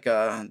add like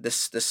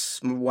this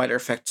wider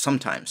effect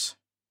sometimes.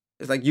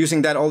 It's like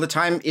using that all the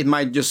time, it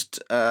might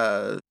just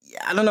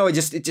I don't know. It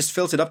just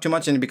fills it up too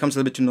much and it becomes a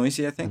little bit too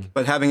noisy, I think.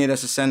 But having it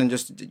as a Zen and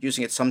just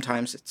using it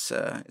sometimes, it's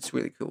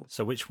really cool.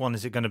 So which one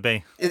is it going to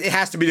be? It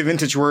has to be the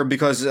vintage Verb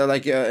because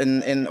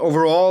in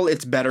overall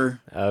it's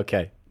better.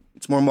 Okay.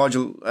 It's more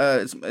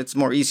it's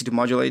more easy to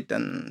modulate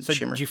than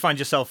Shimmer. Do you find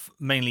yourself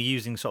mainly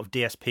using sort of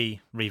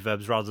DSP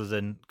reverbs rather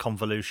than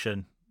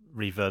convolution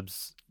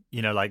reverbs?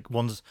 You know, like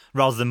ones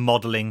rather than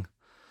modeling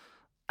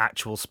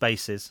actual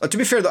spaces. To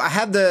be fair though, I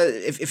had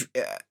the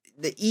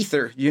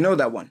Ether. You know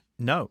that one?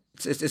 No.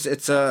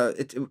 It's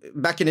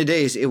back in the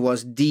days it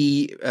was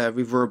the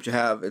reverb to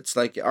have. It's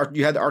like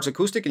you had the Ars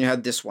Acoustic and you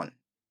had this one,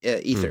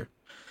 Ether,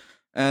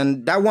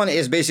 and that one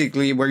is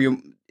basically where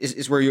you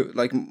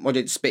like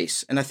modulate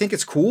space, and I think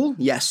it's cool,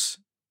 yes,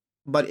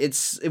 but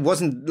it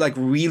wasn't like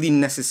really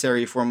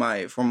necessary for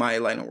my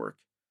line of work.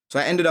 So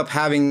I ended up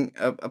having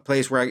a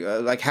place where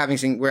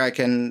where I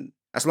can,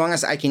 as long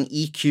as I can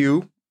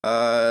EQ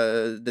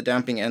the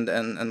damping and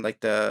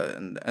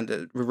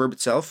the reverb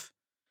itself,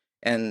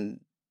 and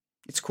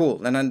it's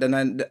cool. And then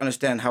I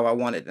understand how I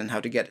want it and how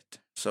to get it.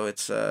 So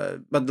it's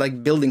but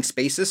like building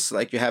spaces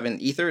like you have in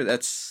Ether,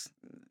 that's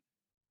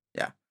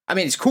I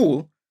mean it's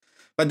cool,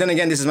 but then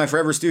again, this is my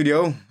forever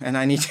studio, and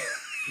I need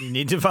you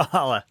need the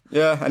Valhalla.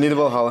 Yeah, I need the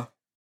Valhalla.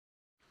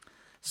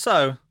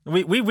 So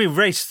we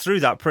raced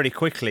through that pretty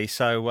quickly.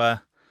 So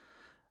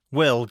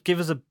Will, give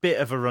us a bit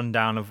of a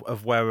rundown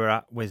of where we're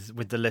at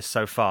with the list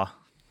so far.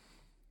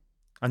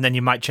 And then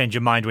you might change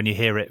your mind when you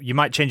hear it. You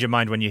might change your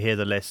mind when you hear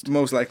the list.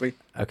 Most likely.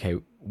 Okay,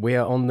 we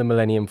are on the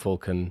Millennium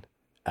Falcon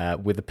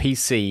with a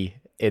PC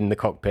in the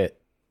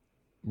cockpit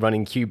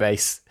running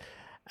Cubase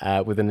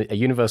with a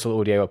Universal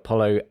Audio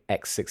Apollo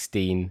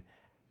X16.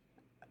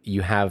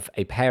 You have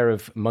a pair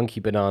of Monkey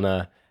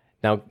Banana.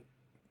 Now,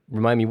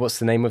 remind me, what's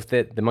the name of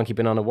the Monkey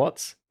Banana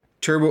Watts?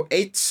 Turbo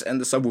 8s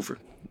and the subwoofer.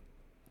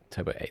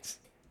 Turbo 8s.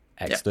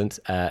 Excellent.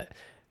 Yeah.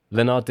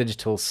 Lenard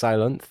Digital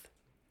Silenth.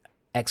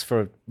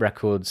 X4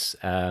 Records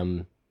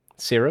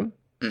Serum.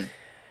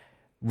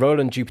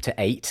 Roland Jupiter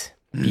 8.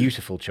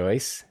 Beautiful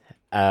choice.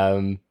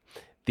 The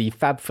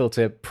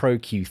FabFilter Pro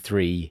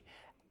Q3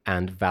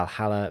 and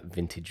Valhalla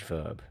Vintage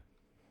Verb.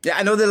 Yeah,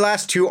 I know the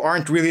last two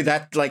aren't really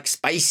that like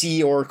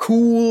spicy or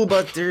cool,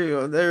 but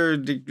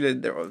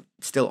they're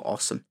still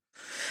awesome.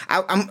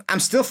 I'm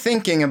still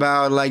thinking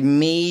about like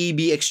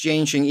maybe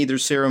exchanging either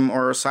Serum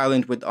or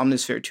Silent with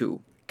Omnisphere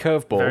 2.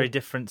 Curveball. Very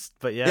different,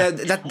 but yeah.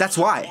 Yeah, that's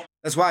why.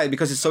 That's why,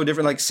 because it's so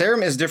different. Like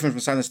Serum is different from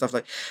Silent stuff.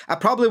 Like I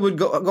probably would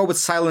go with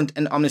Silent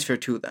and Omnisphere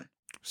 2 then.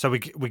 So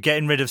we're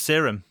getting rid of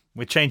Serum.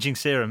 We're changing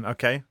Serum,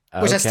 okay?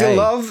 Which I still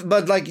love,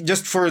 but like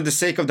just for the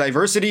sake of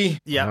diversity.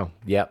 Yeah. Oh,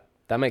 yep.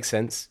 That makes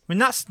sense. I mean,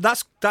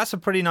 that's a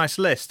pretty nice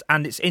list,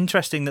 and it's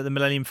interesting that the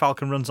Millennium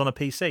Falcon runs on a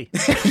PC.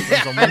 It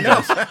runs on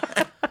Windows.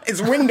 It's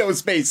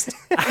Windows based.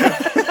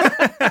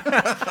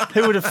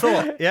 Who would have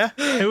thought? Yeah,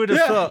 who would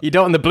have thought? You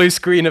don't want the blue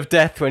screen of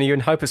death when you're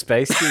in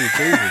hyperspace, do you?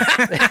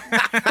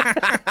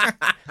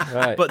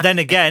 Right. But then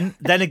again,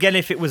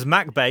 if it was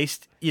Mac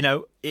based, you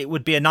know, it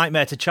would be a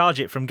nightmare to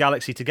charge it from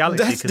galaxy to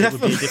galaxy because it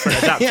would be a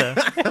different adapter.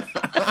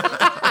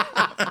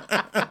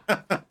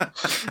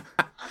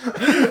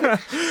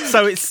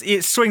 So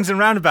it swings and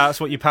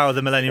roundabouts what you power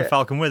the Millennium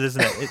Falcon with,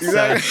 isn't it?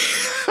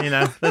 It's you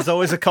know, there's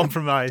always a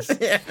compromise.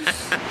 Yeah.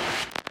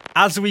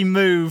 As we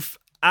move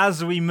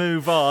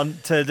on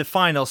to the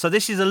final, so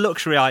this is a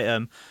luxury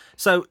item.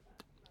 So,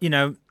 you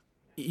know,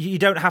 you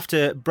don't have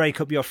to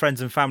break up your friends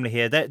and family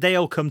here. They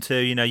all come to,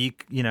 you know, you're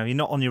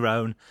not on your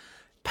own.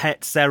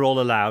 Pets, they're all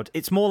allowed.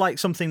 It's more like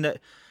something that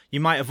you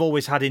might have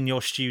always had in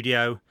your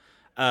studio.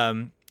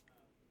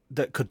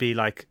 That could be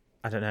like,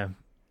 I don't know,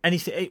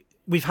 anything.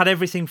 We've had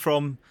everything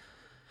from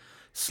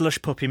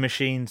slush puppy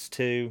machines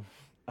to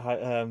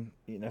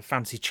you know,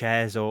 fancy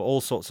chairs or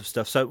all sorts of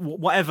stuff. So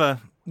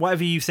whatever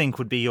you think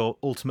would be your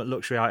ultimate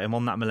luxury item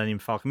on that Millennium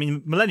Falcon. I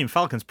mean, Millennium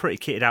Falcon's pretty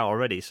kitted out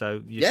already.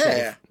 So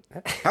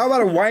How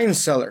about a wine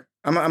cellar?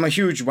 I'm a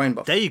huge wine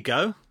buff. There you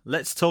go.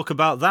 Let's talk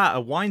about that. A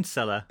wine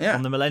cellar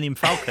on the Millennium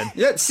Falcon.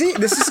 Yeah, see,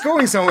 this is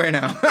going somewhere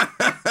now.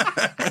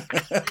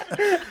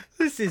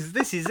 This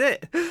is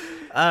it.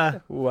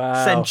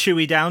 Wow. Send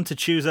Chewie down to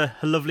choose a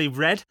lovely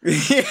red.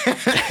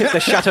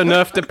 The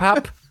Chateauneuf de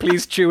Pape,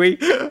 please,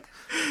 Chewie.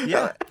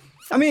 Yeah.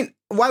 I mean,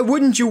 why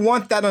wouldn't you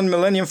want that on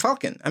Millennium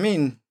Falcon? I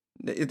mean,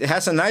 it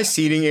has a nice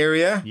seating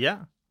area.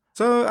 Yeah.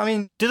 So, I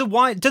mean, do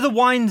the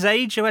wines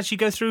age as you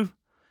go through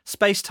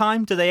space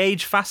time? Do they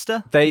age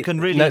faster?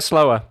 No,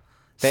 slower.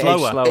 They age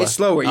slower. It's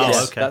slower. Yes.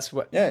 Oh, okay. That's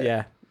what.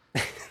 Yeah.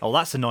 Oh,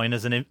 that's annoying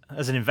as an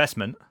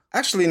investment.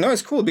 Actually, no,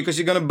 it's cool because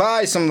you're gonna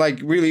buy some like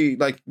really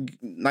like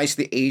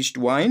nicely aged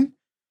wine,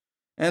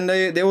 and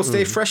they will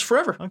stay fresh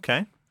forever.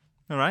 Okay,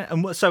 all right.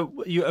 And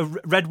so, you a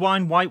red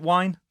wine, white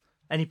wine?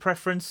 Any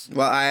preference?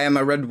 Well, I am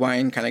a red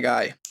wine kind of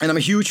guy, and I'm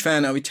a huge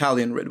fan of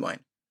Italian red wine.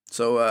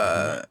 So,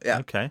 yeah.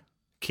 Okay.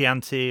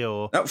 Chianti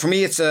or? No, for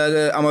me, it's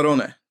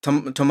Amarone.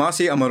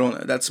 Tomasi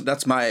Amarone.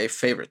 That's my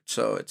favorite.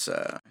 So it's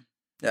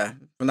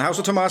from the House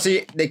of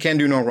Tomasi, they can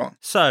do no wrong.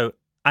 So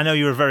I know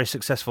you're a very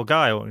successful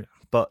guy,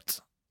 but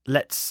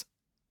let's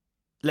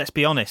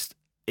be honest.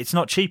 it's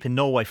not cheap in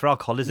Norway for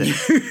alcohol, is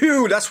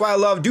it? That's why I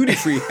love duty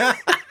free.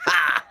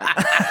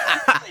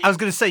 I was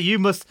going to say,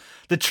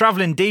 the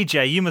traveling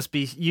DJ, you must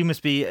be,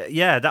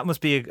 that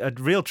must be a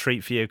real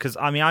treat for you. Because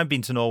I mean, I've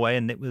been to Norway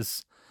and it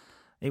was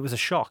a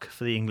shock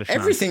for the English.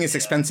 Everything is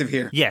expensive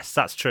here. Yes,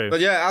 that's true. But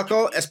yeah,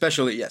 alcohol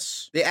especially,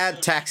 yes. They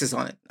add taxes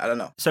on it. I don't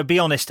know. So be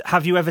honest,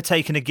 have you ever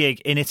taken a gig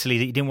in Italy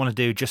that you didn't want to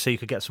do just so you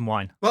could get some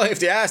wine? Well, if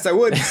they asked, I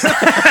would.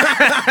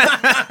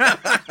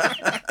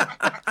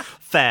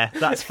 Fair.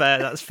 That's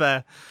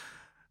fair.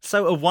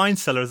 So a wine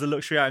cellar as a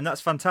luxury item, that's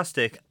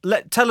fantastic.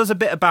 Tell us a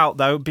bit about,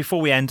 though, before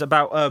we end,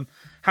 about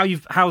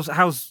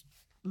how's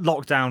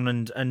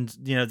lockdown and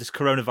this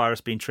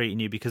coronavirus been treating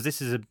you, because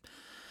this is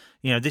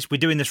we're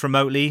doing this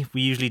remotely.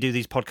 We usually do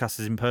these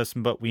podcasts in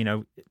person, but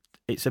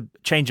it's a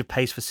change of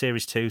pace for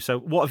Series 2. So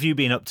what have you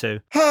been up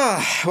to?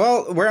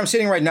 Well, where I'm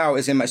sitting right now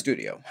is in my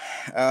studio.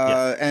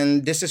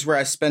 And this is where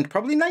I spent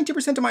probably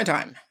 90% of my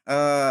time.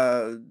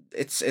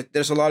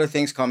 There's a lot of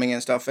things coming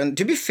and stuff. And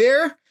to be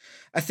fair,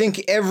 I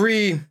think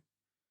every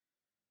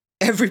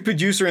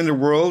producer in the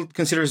world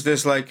considers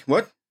this like,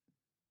 what?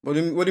 What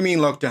do you mean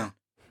lockdown?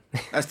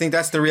 I think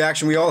that's the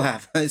reaction we all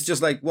have. It's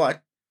just like,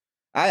 what?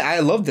 I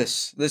love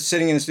this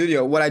sitting in the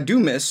studio. What I do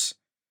miss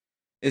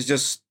is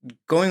just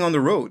going on the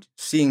road,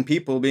 seeing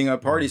people, being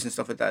at parties and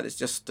stuff like that. It's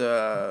just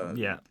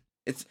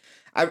It's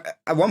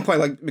at one point,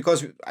 like,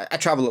 because I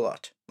travel a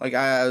lot, like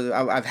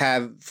I've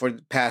had for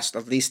the past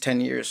at least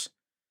 10 years,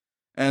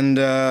 and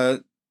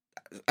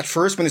at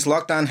first when this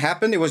lockdown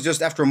happened, it was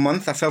just after a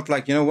month I felt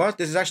like, you know what,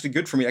 this is actually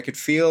good for me. I could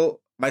feel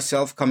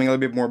myself coming a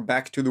little bit more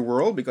back to the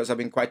world because I've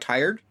been quite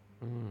tired.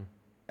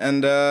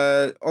 And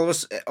all of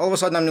a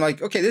sudden, I'm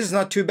like, okay, this is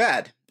not too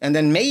bad. And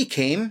then May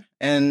came,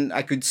 and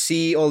I could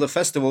see all the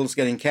festivals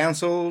getting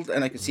canceled,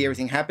 and I could see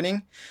everything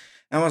happening.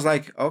 And I was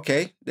like,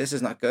 okay, this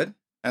is not good.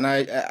 And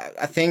I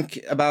think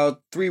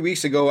about 3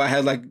 weeks ago, I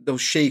had like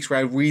those shakes where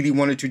I really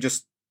wanted to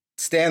just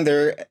stand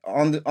there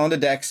on the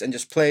decks and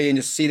just play and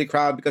just see the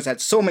crowd because I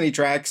had so many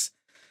tracks.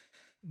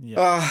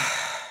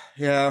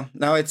 Yeah.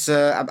 Now it's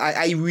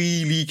I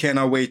really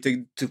cannot wait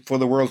for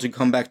the world to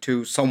come back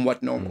to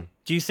somewhat normal.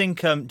 Do you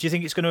think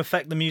it's going to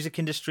affect the music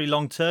industry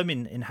long term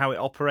in how it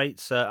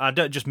operates? I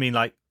don't just mean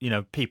like,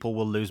 people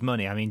will lose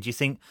money. I mean, do you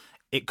think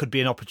it could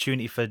be an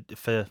opportunity for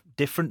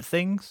different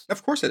things?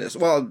 Of course it is.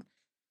 Well,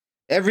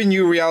 every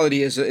new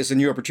reality is a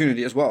new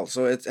opportunity as well.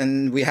 So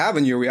and we have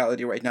a new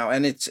reality right now,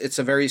 and it's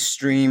a very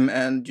stream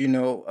and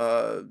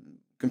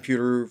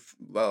computer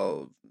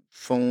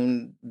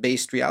phone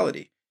based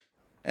reality.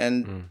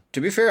 And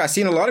to be fair, I've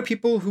seen a lot of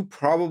people who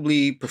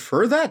probably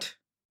prefer that.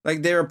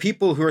 Like, there are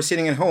people who are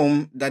sitting at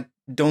home that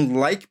don't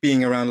like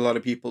being around a lot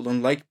of people,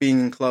 don't like being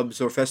in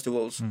clubs or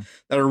festivals,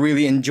 that are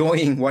really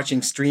enjoying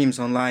watching streams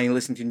online,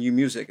 listening to new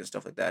music and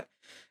stuff like that.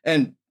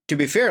 And to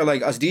be fair,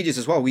 like us DJs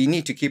as well, we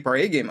need to keep our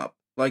A game up.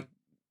 Like,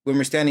 when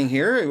we're standing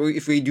here,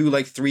 if we do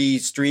like 3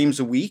 streams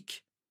a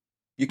week,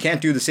 you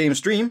can't do the same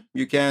stream.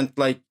 You can't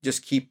like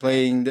just keep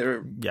playing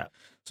there. Yeah.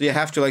 So you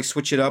have to like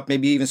switch it up,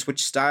 maybe even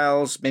switch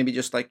styles, maybe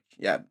just like,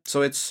 yeah.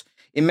 So it's,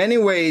 in many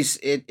ways,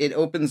 it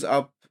opens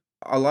up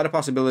a lot of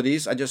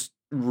possibilities. I just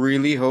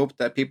really hope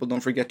that people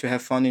don't forget to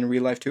have fun in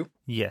real life too.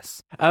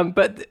 Yes.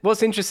 But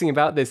what's interesting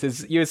about this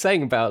is you were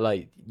saying about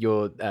like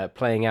you're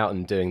playing out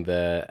and doing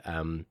the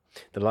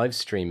live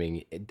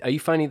streaming. Are you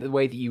finding that the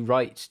way that you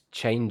write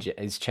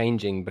is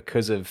changing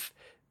because of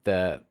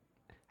the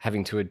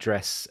having to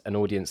address an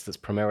audience that's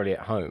primarily at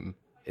home?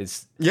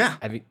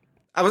 That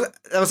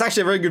was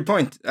actually a very good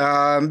point,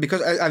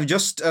 because I've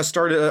just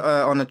started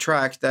on a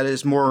track that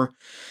is more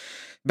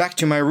back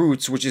to my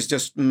roots, which is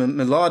just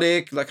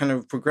melodic, like kind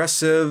of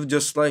progressive,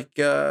 just like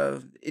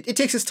it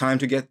takes its time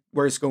to get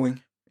where it's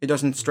going. It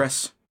doesn't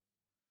stress.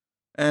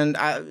 And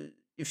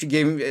if you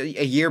gave me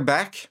a year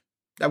back,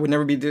 that would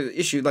never be the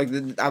issue. Like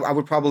I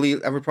would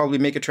probably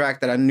make a track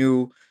that I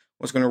knew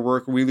was going to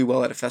work really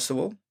well at a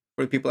festival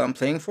for the people I'm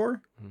playing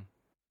for.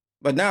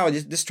 But now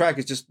this track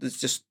is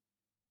just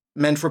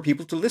meant for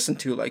people to listen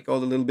to, like all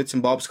the little bits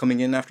and bobs coming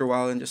in after a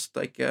while, and just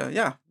like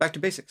back to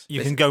basics.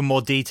 You can go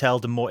more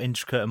detailed and more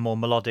intricate and more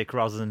melodic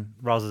rather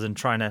than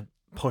trying to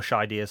push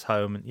ideas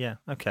home. And yeah,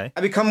 okay.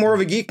 I become more of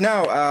a geek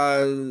now,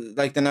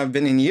 than I've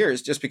been in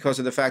years, just because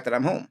of the fact that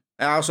I'm home.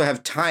 I also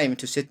have time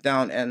to sit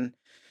down and,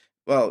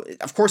 well,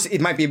 of course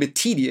it might be a bit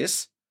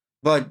tedious,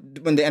 but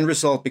when the end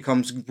result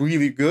becomes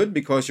really good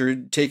because you're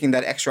taking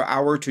that extra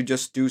hour to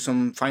just do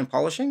some fine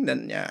polishing,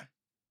 then yeah.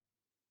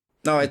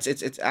 No, it's.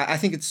 I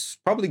think it's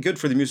probably good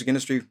for the music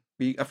industry.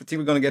 I think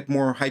we're going to get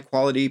more high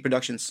quality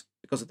productions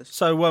because of this.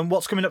 So,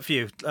 what's coming up for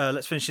you?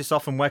 Let's finish this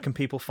off. And where can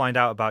people find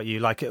out about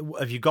you? Like,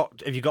 have you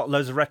got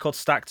loads of records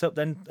stacked up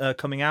then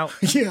coming out?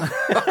 Yeah.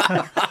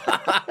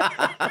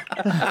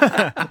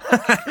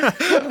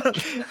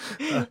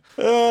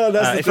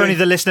 If only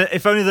the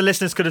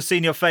listeners could have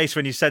seen your face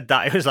when you said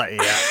that. It was like,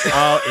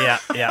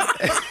 yeah,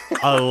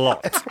 a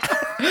lot.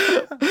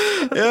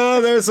 Yeah,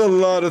 there's a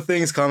lot of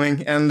things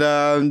coming, and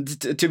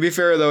to be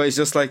fair though, it's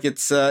just like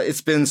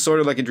it's been sort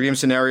of like a dream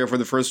scenario for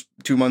the first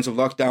 2 months of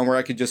lockdown, where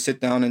I could just sit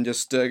down and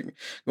just go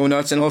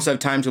nuts, and also have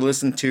time to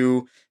listen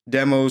to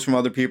demos from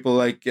other people,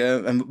 like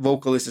and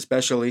vocalists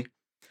especially.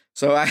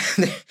 So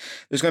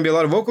there's going to be a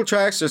lot of vocal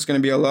tracks, there's going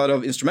to be a lot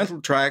of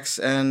instrumental tracks,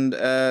 and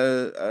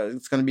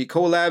it's going to be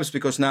collabs,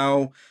 because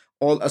now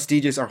all us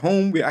DJs are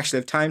home. We actually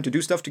have time to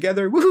do stuff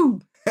together.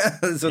 Woohoo!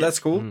 So that's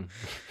cool.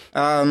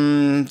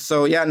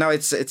 So yeah, no,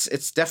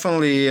 it's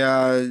definitely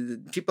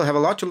people have a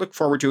lot to look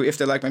forward to if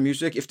they like my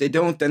music. If they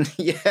don't, then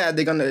yeah,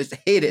 they're gonna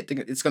hate it.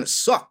 It's gonna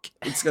suck.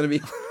 It's gonna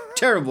be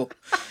terrible.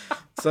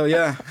 So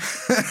yeah.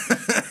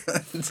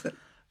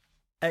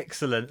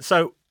 Excellent.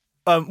 So,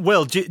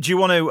 Will, do you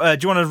want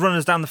to run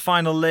us down the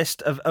final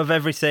list of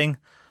everything?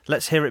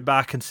 Let's hear it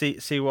back and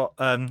see what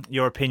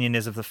your opinion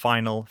is of the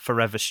final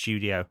Forever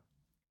Studio.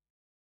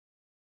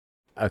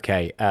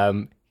 Okay.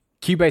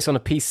 Cubase on a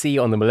PC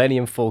on the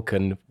Millennium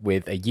Falcon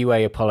with a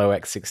UA Apollo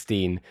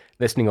X16,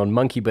 listening on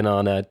Monkey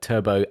Banana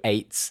Turbo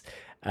 8s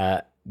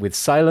with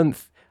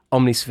Sylenth,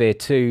 Omnisphere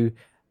 2,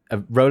 a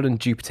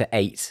Roland Jupiter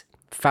 8,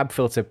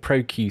 FabFilter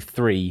Pro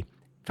Q3,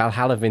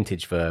 Valhalla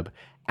Vintage Verb,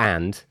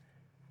 and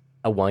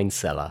a wine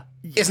cellar.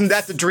 Isn't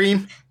that the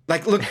dream?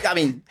 Like, look, I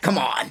mean, come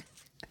on.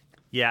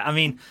 Yeah, I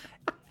mean,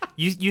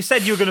 you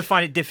said you were going to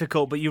find it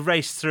difficult, but you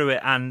raced through it,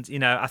 and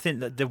I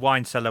think that the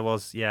wine cellar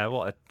was,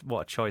 what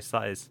a choice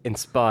that is.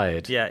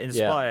 Inspired. Yeah,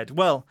 inspired. Yeah.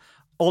 Well,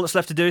 all that's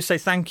left to do is say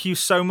thank you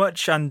so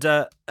much, and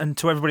to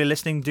everybody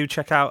listening, do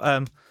check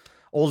out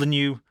all the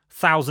new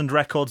 1,000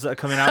 records that are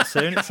coming out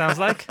soon. It sounds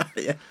like.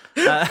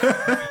 Yeah.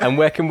 And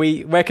where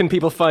can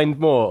people find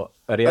more?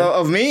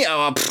 Of me?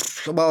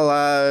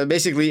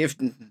 Basically, if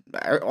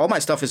all my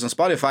stuff is on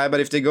Spotify, but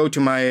if they go to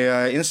my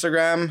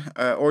Instagram,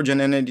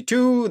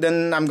 OriginN82,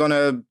 then I'm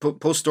gonna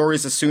post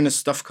stories as soon as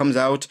stuff comes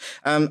out.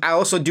 I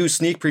also do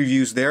sneak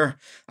previews there.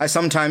 I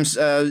sometimes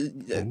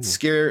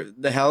scare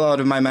the hell out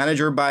of my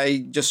manager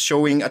by just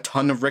showing a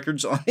ton of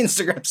records on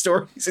Instagram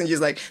stories, and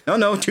she's like,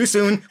 "No, too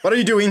soon. What are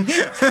you doing?"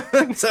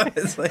 So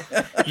it's like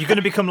you're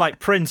gonna become like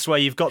Prince, where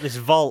you've got this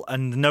vault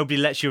and nobody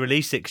lets you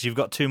release it because you've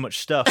got too much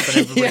stuff, and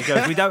everybody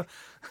goes, "We don't."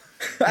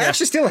 I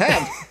actually still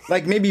have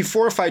like maybe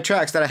 4 or 5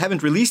 tracks that I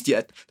haven't released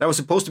yet. That was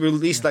supposed to be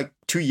released like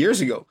 2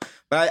 years ago.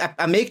 But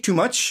I make too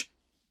much.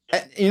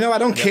 I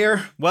don't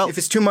care. Well, if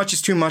it's too much,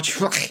 it's too much.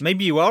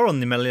 Maybe you are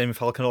on the Millennium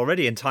Falcon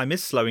already, and time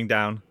is slowing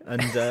down.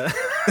 And maybe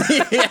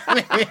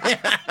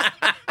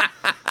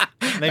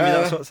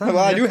that's what's happening.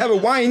 Well, I do have a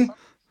wine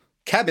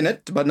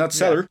cabinet, but not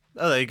cellar.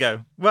 Oh, there you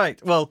go.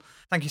 Right. Well,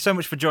 thank you so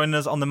much for joining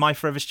us on the My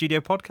Forever Studio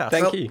podcast.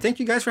 Thank you. Thank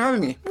you guys for having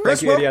me.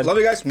 Thank you, love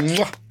you guys.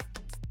 Mwah.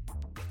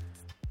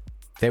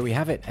 There we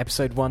have it,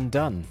 episode 1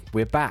 done.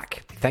 We're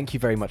back. Thank you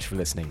very much for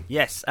listening.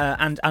 Yes,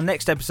 and our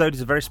next episode is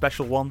a very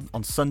special one.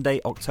 On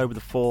Sunday, October the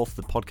 4th,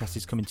 the podcast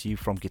is coming to you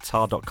from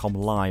Guitar.com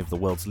Live, the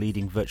world's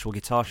leading virtual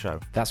guitar show.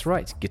 That's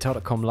right.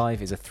 Guitar.com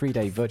Live is a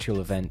 3-day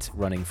virtual event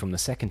running from the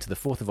 2nd to the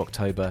 4th of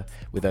October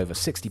with over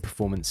 60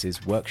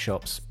 performances,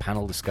 workshops,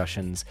 panel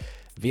discussions,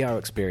 VR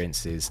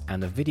experiences,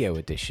 and a video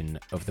edition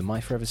of the My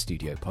Forever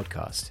Studio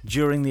podcast.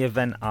 During the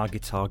event, our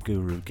guitar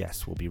guru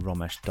guest will be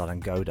Romesh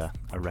Dadangoda,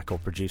 a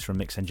record producer and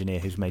mix engineer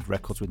who's made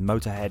records with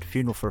Motorhead,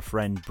 Funeral for a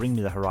Friend, Bring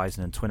Me the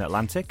Horizon, and Twin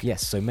Atlantic.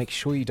 Yes, so make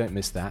sure you don't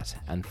miss that,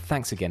 and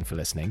thanks again for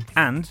listening.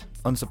 And,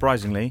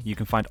 unsurprisingly, you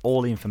can find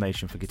all the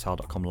information for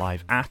Guitar.com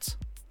Live at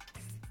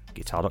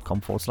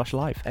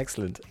guitar.com/live.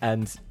 Excellent.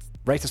 And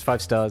rate us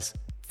 5 stars,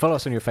 follow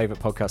us on your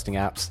favourite podcasting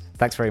apps.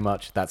 Thanks very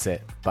much. That's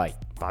it. Bye.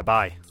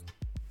 Bye-bye.